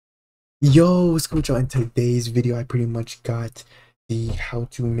Yo, what's good with y'all? In today's video, I pretty much got the how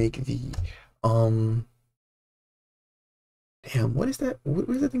to make the um damn, what is that? What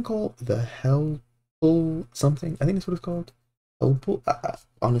is that thing called? The hell pull something? I think that's what it's called. Hell pull.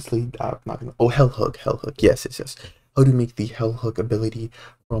 Honestly, I'm not gonna. Oh, hell hook, hell hook. Yes, yes, yes. How to make the hell hook ability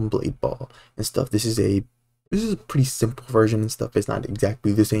from Blade Ball and stuff. This is a pretty simple version and stuff. It's not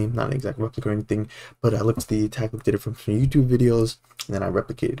exactly the same, not an exact replica or anything, but I looked at the attack, looked at it from some YouTube videos, and then I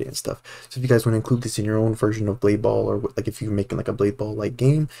replicated it and stuff. So if you guys want to include this in your own version of Blade Ball, or like if you're making like a Blade Ball like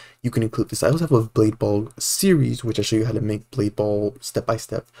game, you can include this. I also have a Blade Ball series, which I show you how to make Blade Ball step by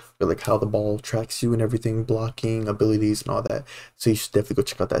step, or like how the ball tracks you and everything, blocking, abilities, and all that. So you should definitely go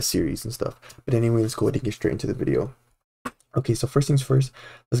check out that series and stuff. But anyway, let's go ahead and get straight into the video. Okay, so first things first,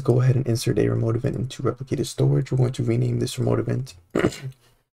 let's go ahead and insert a remote event into replicated storage. We're going to rename this remote event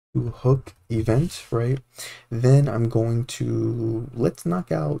to hook event, right? Then I'm going to, let's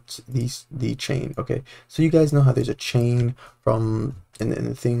knock out the chain. Okay, so you guys know how there's a chain from in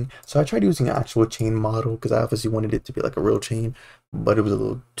the thing. So I tried using an actual chain model because I obviously wanted it to be like a real chain, but it was a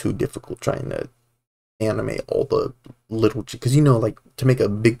little too difficult trying to animate all the little, because you know, like to make a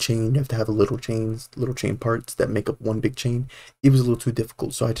big chain you have to have little chain parts that make up one big chain. It was a little too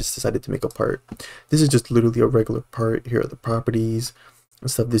difficult, so I just decided to make a part. This is just literally a regular part. Here are the properties and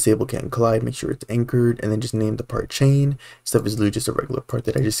stuff. Disable can't collide, make sure it's anchored, and then just name the part chain. Stuff is literally just a regular part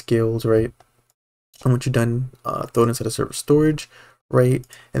that I just scaled, right? And once you're done, throw it inside a server storage, right?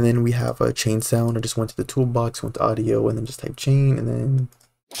 And then we have a chain sound. I just went to the toolbox, went to audio, and then just type chain, and then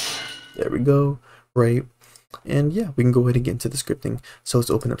there we go, right? And yeah, we can go ahead and get into the scripting. So let's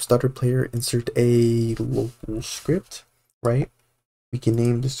open up starter player, insert a local script, right? We can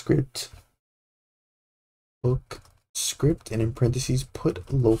name the script hook script, and in parentheses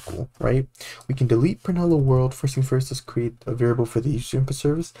put local, right? We can delete print hello world. First thing first, let's create a variable for the user input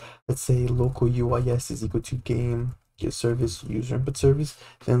service. Let's say local UIS is equal to game get service user input service.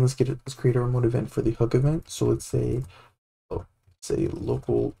 Then let's create a remote event for the hook event. So let's say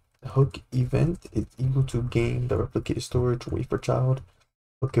local hook event is equal to game the replicated storage wait for child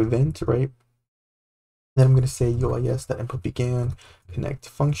hook event, right? Then I'm going to say UIS that input began connect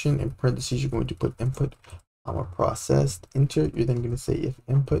function. In parentheses, you're going to put input processed enter. You're then going to say if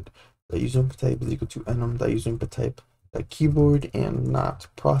input the user input type is equal to enum the user input type keyboard and not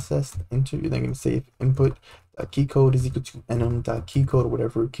processed enter. You're then going to say if input key code is equal to enum key code or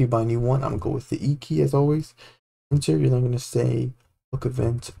whatever keybind you want. I'm going to go with the E key as always. Enter. You're then going to say hook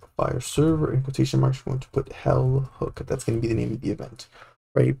event fire server in quotation marks. You're going to put hell hook. That's going to be the name of the event,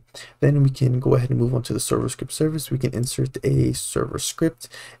 right? Then we can go ahead and move on to the server script service. We can insert a server script,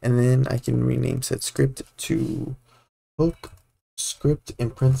 and then I can rename said script to hook script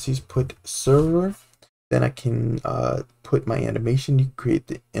in parentheses put server. Then I can put my animation. You create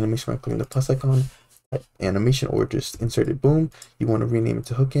the animation by clicking the plus icon, animation, or just insert it. Boom. You want to rename it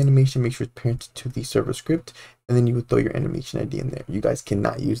to hook animation, make sure it's parented to the server script, and then you would throw your animation ID in there. You guys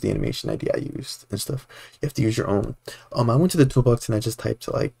cannot use the animation ID I used and stuff. You have to use your own. I went to the toolbox and I just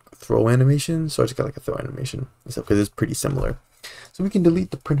typed like throw animation, so I just got like a throw animation and stuff because it's pretty similar. So we can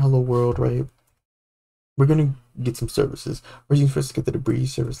delete the print hello world, right? We're gonna get some services. First things first, get the debris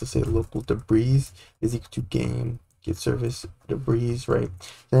service. Let's say local debris is equal to game get service debris, right?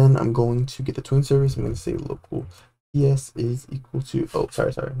 Then I'm going to get the twin service. I'm going to say local ds is equal to, oh,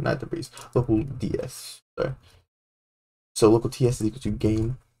 sorry, not debris, local ds, sorry. So local ts is equal to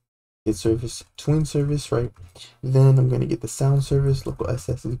game get service twin service, right? Then I'm going to get the sound service. Local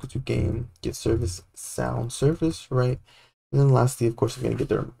ss is equal to game get service sound service, right? And then lastly, of course, I'm going to get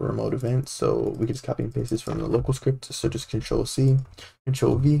the remote event. So we can just copy and paste this from the local script. So just Control C,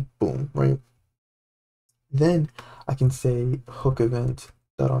 Control V, boom, right? Then I can say hook event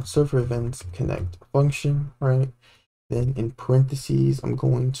dot on server events connect function, right? Then in parentheses, I'm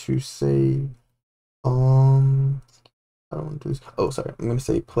going to say, I don't want to do this. Oh, sorry. I'm going to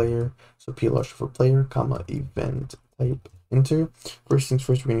say player. So PLR for player, comma, event type enter. First things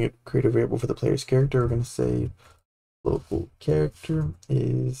first, we're going to create a variable for the player's character. We're going to say local character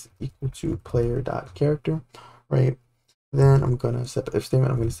is equal to player dot character, right? Then I'm going to set the if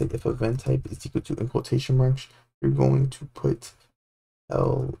statement. I'm going to say if event type is equal to in quotation marks, you're going to put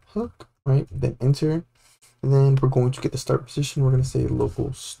L hook, right? Then enter. And then we're going to get the start position. We're going to say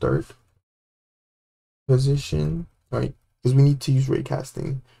local start position, right? Because we need to use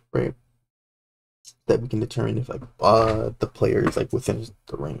raycasting, right? That we can determine if like the player is like within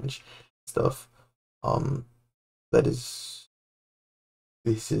the range stuff. This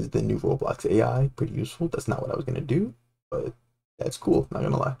is the new Roblox AI, pretty useful. That's not what I was gonna do, but that's cool, not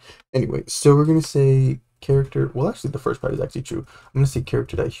gonna lie. Anyway, so we're gonna say character. Well, actually, the first part is actually true. I'm going to say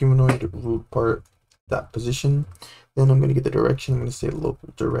character dot humanoid root part dot position. Then I'm going to get the direction. I'm going to say local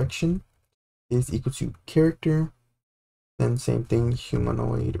direction is equal to character. Then same thing,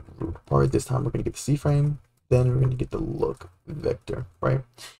 humanoid root part. This time we're going to get the C frame. Then we're going to get the look vector, right?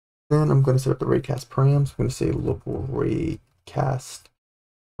 Then I'm going to set up the raycast params. I'm going to say local raycast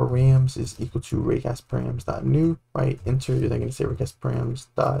params is equal to raycast params dot new, right? Enter. You're then going to say raycast params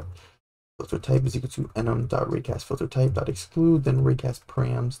dot filter type is equal to enum dot raycast filter type dot exclude. Then raycast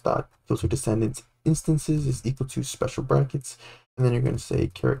params dot filter descendants instances is equal to special brackets. And then you're going to say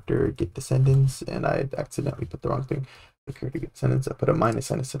character get descendants, and I accidentally put the wrong thing. The character get descendants. I put a minus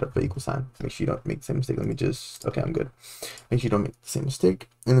sign instead of an equal sign. Make sure you don't make the same mistake. Let me just, okay, I'm good. Make sure you don't make the same mistake.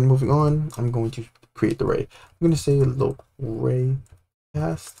 And then moving on, I'm going to create the ray. I'm going to say local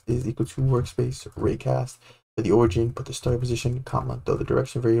raycast is equal to workspace raycast. For the origin, put the start position, comma, the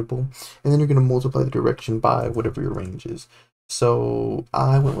direction variable, and then you're going to multiply the direction by whatever your range is. So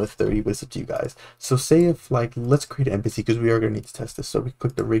I went with 30, but it's up to you guys. So say if, like, let's create an NPC because we are going to need to test this. So we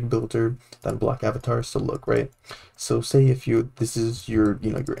click the rig builder, then block avatar. So look, right? So say if this is your,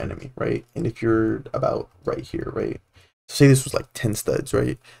 your enemy, right? And if you're about right here, right? So say this was like 10 studs,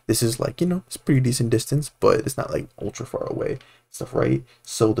 right? This is like, it's pretty decent distance, but it's not like ultra far away stuff, right?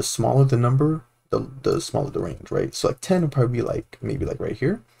 So the smaller the number, the smaller the range, right? So like 10 would probably be like maybe like right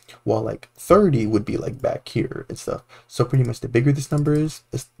here, while like 30 would be like back here and stuff. So pretty much the bigger this number is,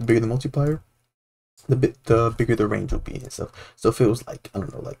 the bigger the multiplier, the bigger the range will be and stuff. So if it was like, I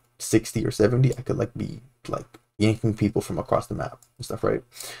don't know, like 60 or 70, I could like be like yanking people from across the map and stuff, right?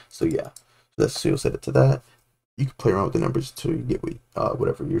 So yeah, so you'll set it to that. You can play around with the numbers until you get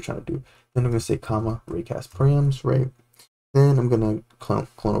whatever you're trying to do. Then I'm gonna say comma raycast params, right? Then I'm going to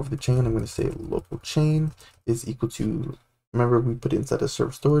clone over the chain. I'm going to say local chain is equal to, remember we put it inside of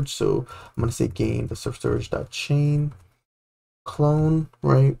server storage. So I'm going to say gain the server storage.chain clone,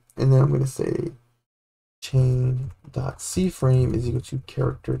 right? And then I'm going to say chain.cframe is equal to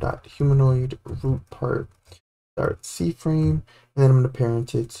character.humanoid root part .cframe. And then I'm going to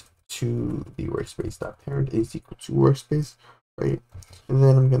parent it to the workspace.parent is equal to workspace, right? And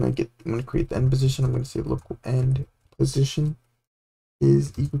then I'm going to create the end position. I'm going to say local end position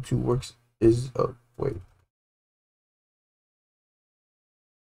is equal to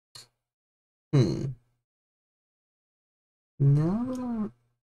no,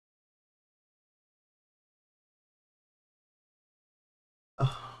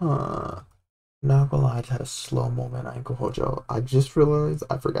 not gonna lie, I just had a slow moment. I ain't gonna hold y'all. I just realized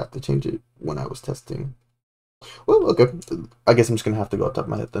I forgot to change it when I was testing. Well, okay, I guess I'm just gonna have to go off the top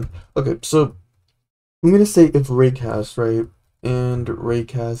of my head then. Okay, so I'm gonna say if raycast, right, and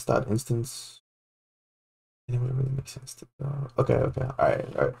raycast.instance, and it would really make sense to go. Okay, all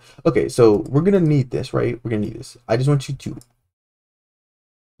right. Okay, so we're gonna need this, right? We're gonna need this. I just want you to,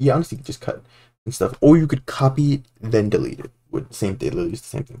 yeah, honestly, you could just cut and stuff, or you could copy it then delete it. With the same thing, literally the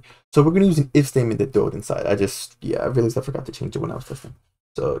same thing. So we're gonna use an if statement to throw it inside. I realized I forgot to change it when I was testing.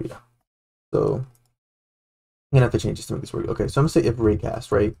 So yeah, so I'm gonna have to change this to make this work. Okay, so I'm gonna say if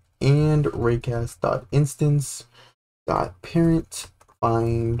raycast, right, and raycast.instance parent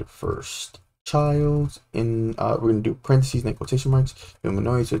find first child in we're gonna do parentheses and quotation marks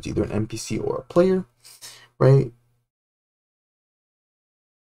humanoid, so it's either an NPC or a player, right?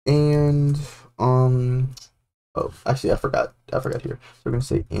 And oh, actually I forgot here. So we're gonna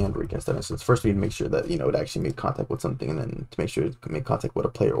say and raycast that instance. First we need to make sure that it actually made contact with something, and then to make sure it can make contact with a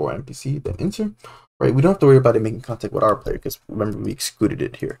player or NPC, then enter. Right, we don't have to worry about it making contact with our player because remember we excluded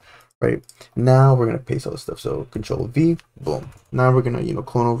it here. Right, now we're gonna paste all this stuff. So Control V, boom. Now we're gonna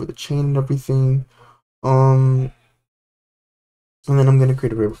clone over the chain and everything. And then I'm gonna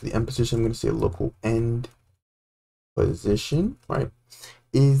create a variable for the end position. I'm gonna say local end position, right,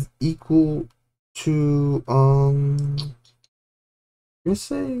 is equal to I'm gonna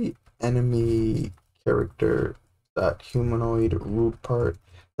say enemy character that humanoid root part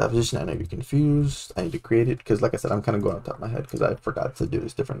that position. I know you're confused. I need to create it because, like I said, I'm kind of going on top of my head because I forgot to do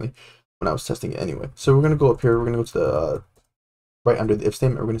this differently when I was testing it anyway. So we're gonna go up here. We're gonna go to the right under the if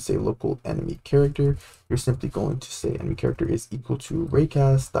statement. We're gonna say local enemy character. You're simply going to say enemy character is equal to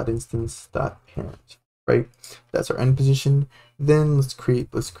raycast.instance.parent. Right, that's our end position. Then let's create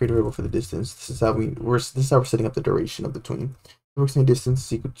a variable for the distance. This is how we're setting up the duration of the tween. We're saying distance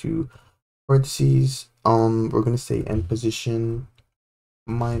is equal to parentheses. We're gonna say end position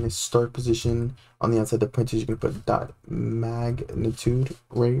minus start position. On the outside of the parentheses, you're gonna put dot magnitude,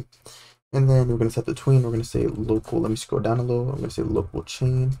 right? And then we're gonna set the tween. We're gonna say local. Let me scroll down a little. I'm gonna say local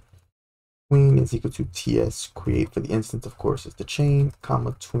chain tween is equal to ts create for the instance, of course, is the chain,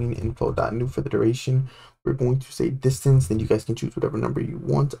 comma tween info dot new for the duration. We're going to say distance, then you guys can choose whatever number you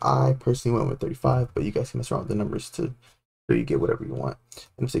want. I personally went with 35, but you guys can mess around with the numbers too, so you get whatever you want.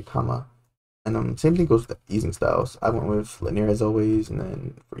 And say comma, and same thing goes with using styles. I went with linear as always, and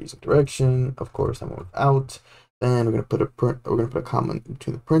then for using direction, of course, I went with out. Then we're gonna put a comma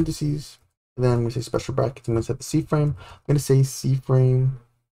between the parentheses. And then we say special brackets. I'm gonna set the C frame. I'm gonna say C frame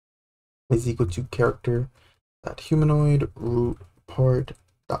is equal to character dot humanoid root part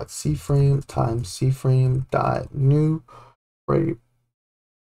dot C frame times C frame dot new, right?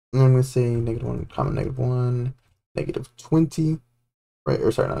 And I'm gonna say -1 comma -1 -20. Right,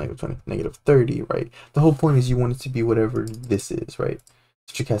 or sorry, not -20, -30, right? The whole point is you want it to be whatever this is, right?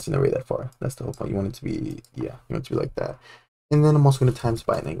 So you're casting the array that far. That's the whole point. You want it to be, yeah, you want it to be like that. And then I'm also going to times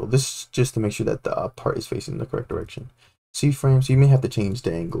by an angle. This is just to make sure that the part is facing the correct direction. C-frame, so you may have to change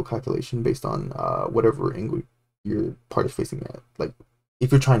the angle calculation based on whatever angle your part is facing at. Like,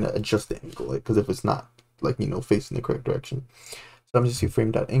 if you're trying to adjust the angle, like, because if it's not, like, you know, facing the correct direction. So I'm just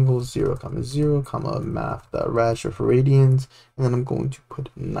frame dot angle 0, 0, math dot rash or for radians, and then I'm going to put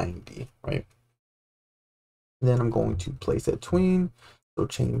 90, right? And then I'm going to place a tween, so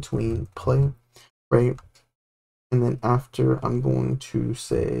chain tween play, right? And then after I'm going to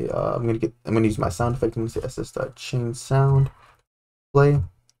say I'm gonna use my sound effect. I'm gonna say ss dot chain sound play,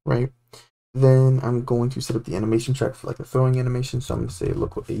 right? Then I'm going to set up the animation track for like a throwing animation. So I'm gonna say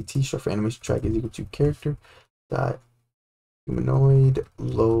local at short for animation track is equal to character dot humanoid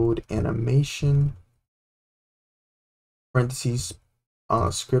load animation parentheses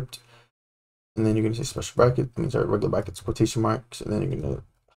script, and then you're gonna say special bracket, I mean sorry, regular brackets, quotation marks, and then you're gonna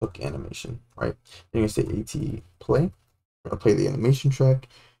hook animation, right? Then you're gonna say at play. I'll play the animation track.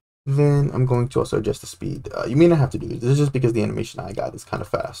 Then I'm going to also adjust the speed. You may not have to do this. This is just because the animation I got is kind of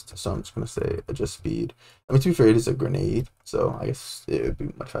fast, so I'm just gonna say adjust speed. I mean, to be fair, it is a grenade, so I guess it would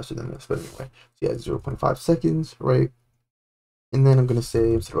be much faster than this, but anyway. So yeah, 0.5 seconds, right? And then I'm going to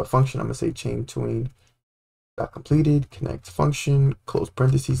say, instead of a function, I'm going to say chain tween dot completed, connect function, close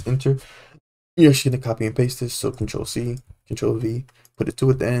parentheses, enter. You're actually going to copy and paste this. So Control C, Control V, put a 2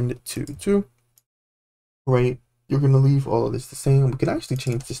 at the end, 2, right? You're going to leave all of this the same. We can actually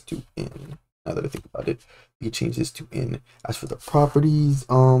change this to in. Now that I think about it, we can change this to in. As for the properties,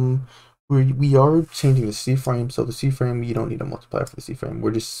 we are changing the C frame. So the C frame, you don't need a multiplier for the C frame.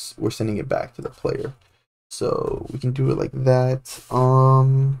 We're sending it back to the player. So we can do it like that.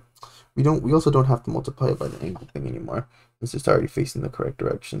 We also don't have to multiply it by the angle thing anymore. Since it's already facing the correct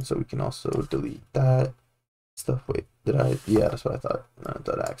direction. So we can also delete that stuff. Wait, did I? Yeah, that's what I thought. I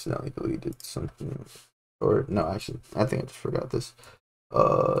thought I accidentally deleted something. Or no, actually, I think I just forgot this.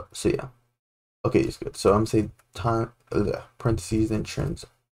 So yeah. Okay, it's good. So I'm saying time parentheses then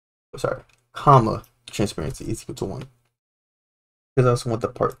comma transparency is equal to 1. Because I also want the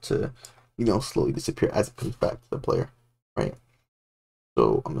part to, you know, slowly disappear as it comes back to the player, right?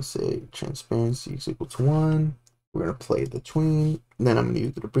 So I'm gonna say transparency is equal to 1. We're gonna play the tween. Then I'm gonna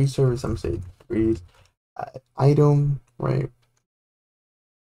use the debris service. I'm gonna say debris add item, right?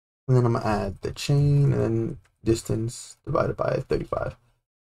 And then I'm gonna add the chain and then distance divided by 35,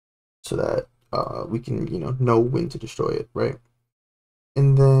 so that we can, you know when to destroy it, right?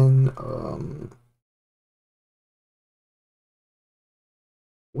 And then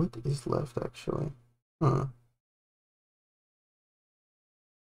what is left actually?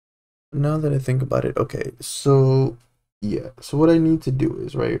 Now that I think about it, okay, so yeah, so what I need to do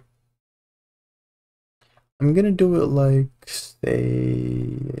is, right, I'm gonna do it like,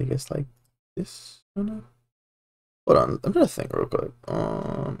 say, I guess like this. I don't know. Hold on, I'm trying to think real quick.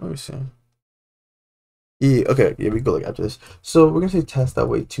 Let me see. Yeah, okay, yeah, we go like after this. So we're gonna say test that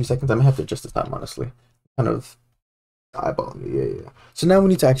way 2 seconds. I may have to adjust the time, honestly. Kind of eyeballing it, yeah. So now we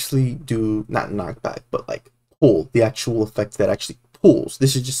need to actually do not knockback, but like pull the actual effect that actually pulls.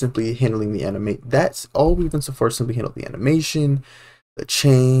 This is just simply handling the animate. That's all we've done so far. Simply handle the animation, the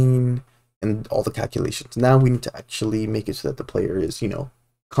chain, and all the calculations. Now we need to actually make it so that the player is,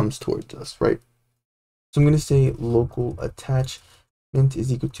 comes towards us, right? So I'm going to say local attachment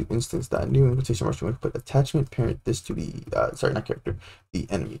is equal to instance.new in quotation marks. We're going to put attachment parent this to the, sorry, not character, the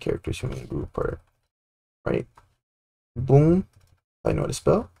enemy character. So we're going to group part, right? Boom. I know how to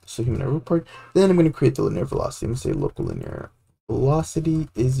spell. So human root part. Then I'm going to create the linear velocity. I'm going to say local linear velocity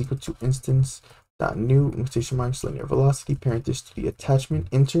is equal to instance.new in quotation marks linear velocity. Parent this to the attachment.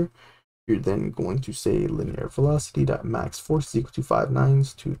 Enter. You're then going to say linear velocity dot max force is equal to 5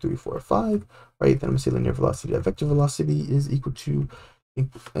 9s 2 3 4 5, right? Then I'm gonna say linear velocity dot vector velocity is equal to,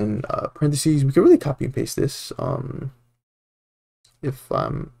 in parentheses, we can really copy and paste this if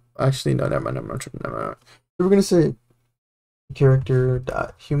I'm actually, no, never mind, never mind, never mind. So we're gonna say character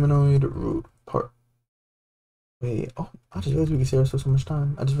dot humanoid root part. Wait, oh, I just realized we can save ourselves so much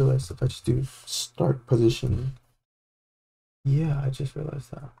time. I just realized if I just do start position. Yeah, I just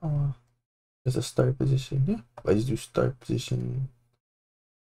realized that. Oh, there's a start position. Yeah, I just do start position.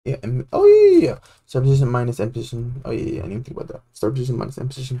 Yeah, and oh yeah. Start position minus end position. Oh yeah, I didn't even think about that. Start position minus end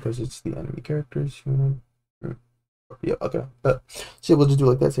position because it's the enemy characters. Yeah, okay. But so we'll just do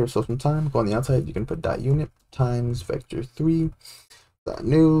like that. Save ourselves some time. Go on the outside. You can put dot unit times vector 3 dot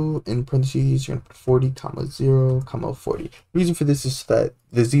new in parentheses. You're gonna put 40 comma 0 comma 40. The reason for this is that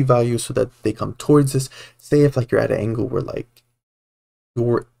the z values so that they come towards us. Say if like you're at an angle where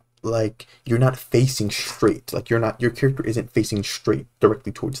you're not facing straight, like your character isn't facing straight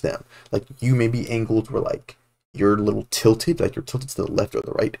directly towards them, like you may be angled where like you're a little tilted, like you're tilted to the left or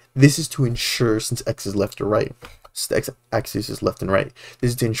the right. This is to ensure, since x is left or right, so the x-axis is left and right, this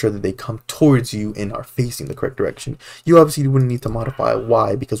is to ensure that they come towards you and are facing the correct direction. You obviously wouldn't need to modify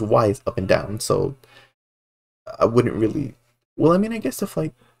y because y is up and down, so I wouldn't really, well, I mean, I guess if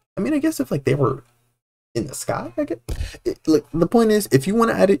like they were in the sky, I get it. Like the point is, if you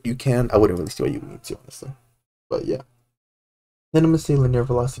want to add it, you can. I wouldn't really see why you need to, honestly. But yeah. Then I'm gonna say linear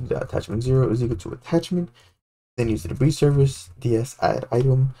velocity dot attachment 0 is equal to attachment. Then use the debris service ds add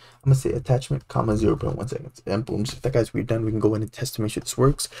item. I'm gonna say attachment comma 0.1 seconds. And boom, just that guys, we're done. We can go in and test to make sure this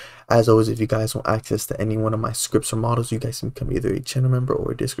works. As always, if you guys want access to any one of my scripts or models, you guys can become either a channel member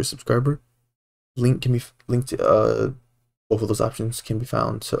or a Discord subscriber. Link can be linked to both of those options can be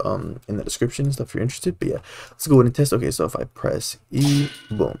found in the description and stuff if you're interested. But yeah, let's go ahead and test. Okay, so if I press E,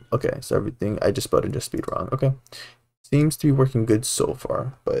 boom. Okay, so everything, I just spelled just speed wrong. Okay, seems to be working good so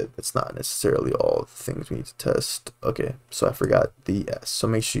far, but it's not necessarily all the things we need to test. Okay, so I forgot the S. So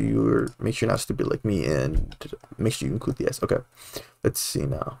make sure you're not stupid like me and make sure you include the S. Okay, let's see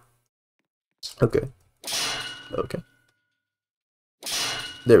now. Okay,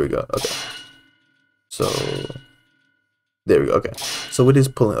 there we go. Okay, so there we go. Okay, so it is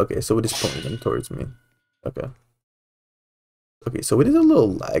pulling. Okay, so it is pulling them towards me. Okay. Okay, so it is a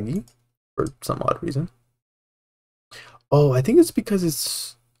little laggy for some odd reason. Oh, I think it's because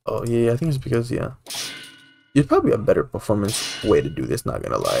it's. Oh yeah, I think it's because yeah. There's probably a better performance way to do this. Not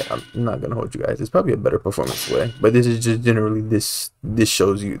gonna lie, I'm not gonna hold you guys. It's probably a better performance way, but this is just generally this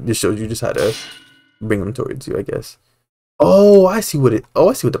shows you just how to bring them towards you, I guess. Oh, I see what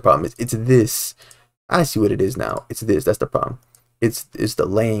the problem is. It's this. I see what it is now. It's this. That's the problem. It's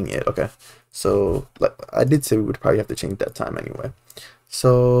delaying it. Okay. So like I did say we would probably have to change that time anyway.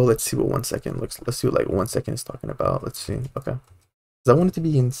 So let's see what 1 second looks. Let's see what like 1 second is talking about. Let's see. Okay. Because I want it to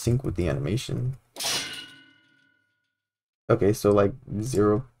be in sync with the animation. Okay, so like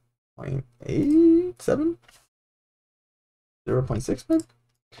 0 0.87? 0.6 maybe?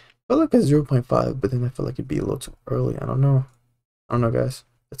 I feel like a 0.5, but then I feel like it'd be a little too early. I don't know. Guys.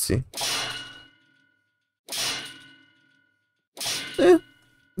 Let's see.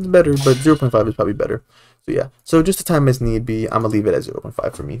 It's better, but 0.5 is probably better. So yeah, so just the time as need be, I'm gonna leave it at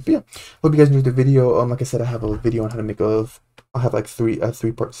 0.5 for me. But yeah, hope you guys enjoyed the video. Like I said, I have a video on how to make I have like a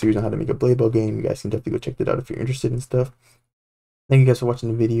 3-part series on how to make a Blade Ball game. You guys can definitely go check that out if you're interested in stuff. Thank you guys for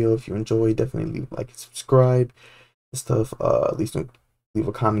watching the video. If you enjoyed, definitely leave a like and subscribe and stuff. At least don't leave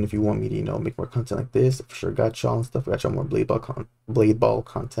a comment if you want me to, make more content like this. For sure, got y'all and stuff. Got y'all more Blade Ball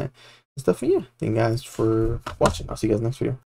content and stuff. And yeah, thank you guys for watching. I'll see you guys next video.